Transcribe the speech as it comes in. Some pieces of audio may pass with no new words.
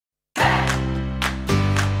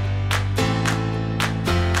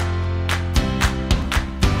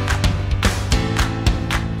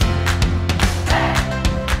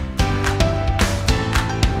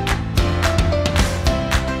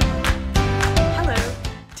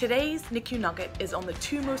Today's NICU Nugget is on the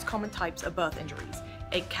two most common types of birth injuries,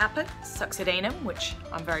 a Caput Succedaneum, which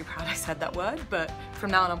I'm very proud I said that word, but from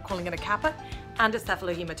now on I'm calling it a Caput, and a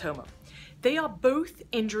Cephalohematoma. They are both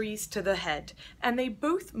injuries to the head, and they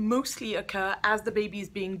both mostly occur as the baby is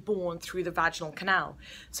being born through the vaginal canal.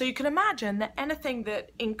 So you can imagine that anything that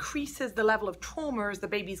increases the level of trauma as the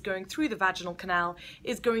baby is going through the vaginal canal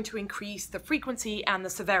is going to increase the frequency and the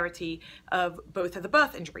severity of both of the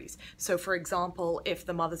birth injuries. So for example, if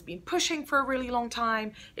the mother's been pushing for a really long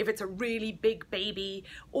time, if it's a really big baby,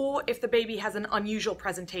 or if the baby has an unusual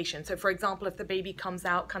presentation. So for example, if the baby comes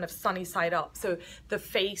out kind of sunny side up, so the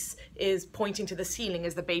face is pointing to the ceiling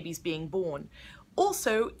as the baby's being born.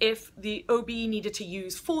 Also, if the OB needed to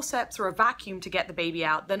use forceps or a vacuum to get the baby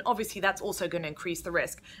out, then obviously that's also going to increase the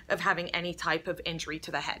risk of having any type of injury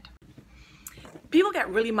to the head. People get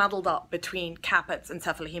really muddled up between caputs and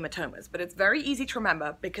cephalahematomas, but it's very easy to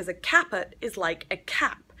remember because a caput is like a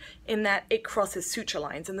cap in that it crosses suture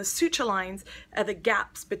lines, and the suture lines are the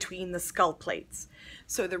gaps between the skull plates.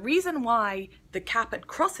 So the reason why the caput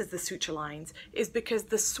crosses the suture lines is because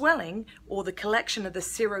the swelling or the collection of the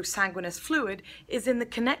serosanguinous fluid is in the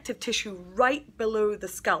connective tissue right below the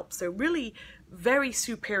scalp, so really very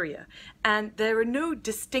superior, and there are no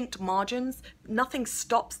distinct margins. Nothing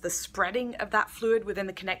stops the spreading of that fluid within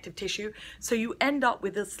the connective tissue, so you end up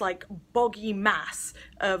with this like boggy mass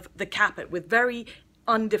of the caput with very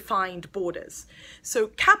undefined borders. So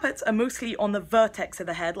caputs are mostly on the vertex of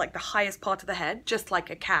the head, like the highest part of the head, just like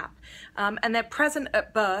a cap, and they're present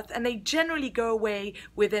at birth, and they generally go away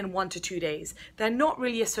within 1 to 2 days. They're not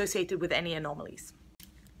really associated with any anomalies.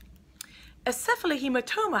 A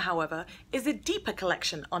cephalohematoma, however, is a deeper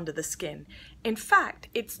collection under the skin. In fact,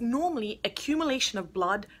 it's normally accumulation of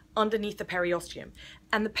blood underneath the periosteum,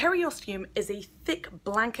 and the periosteum is a thick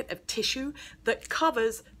blanket of tissue that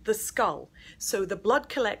covers the skull. So the blood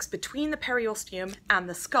collects between the periosteum and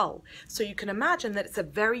the skull. So you can imagine that it's a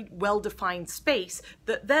very well-defined space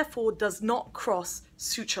that therefore does not cross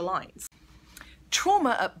suture lines.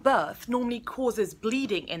 Trauma at birth normally causes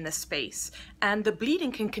bleeding in this space, and the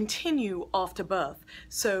bleeding can continue after birth.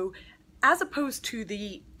 So as opposed to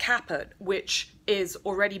the caput, which is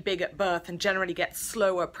already big at birth and generally gets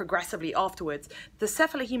slower progressively afterwards, the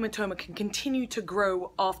cephalohematoma can continue to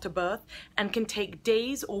grow after birth and can take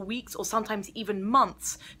days or weeks or sometimes even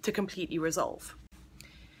months to completely resolve.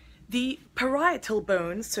 The parietal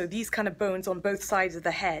bones, so these kind of bones on both sides of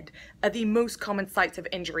the head, are the most common sites of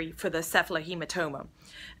injury for the cephalohematoma.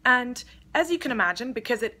 And as you can imagine,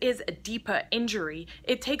 because it is a deeper injury,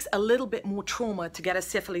 it takes a little bit more trauma to get a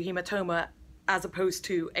cephalohematoma as opposed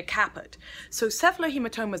to a caput. So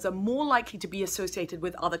cephalahematomas are more likely to be associated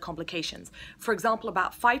with other complications. For example,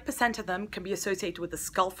 about 5% of them can be associated with a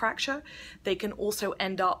skull fracture. They can also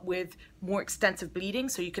end up with more extensive bleeding,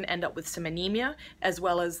 so you can end up with some anemia, as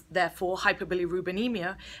well as therefore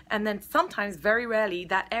hyperbilirubinemia, and then sometimes, very rarely,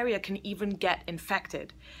 that area can even get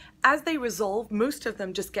infected. As they resolve, most of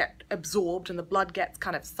them just get absorbed and the blood gets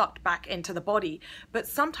kind of sucked back into the body. But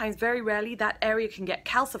sometimes, very rarely, that area can get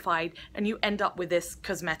calcified and you end up with this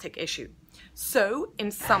cosmetic issue. So,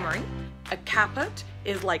 in summary, a caput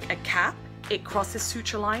is like a cap. It crosses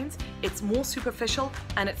suture lines, it's more superficial,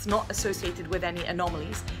 and it's not associated with any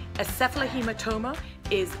anomalies. A cephalohematoma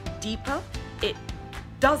is deeper, it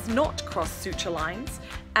does not cross suture lines,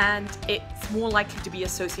 and it's more likely to be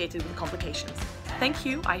associated with complications. Thank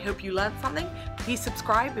you. I hope you learned something. Please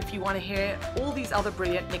subscribe if you want to hear all these other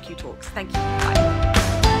brilliant NICU talks. Thank you. Bye.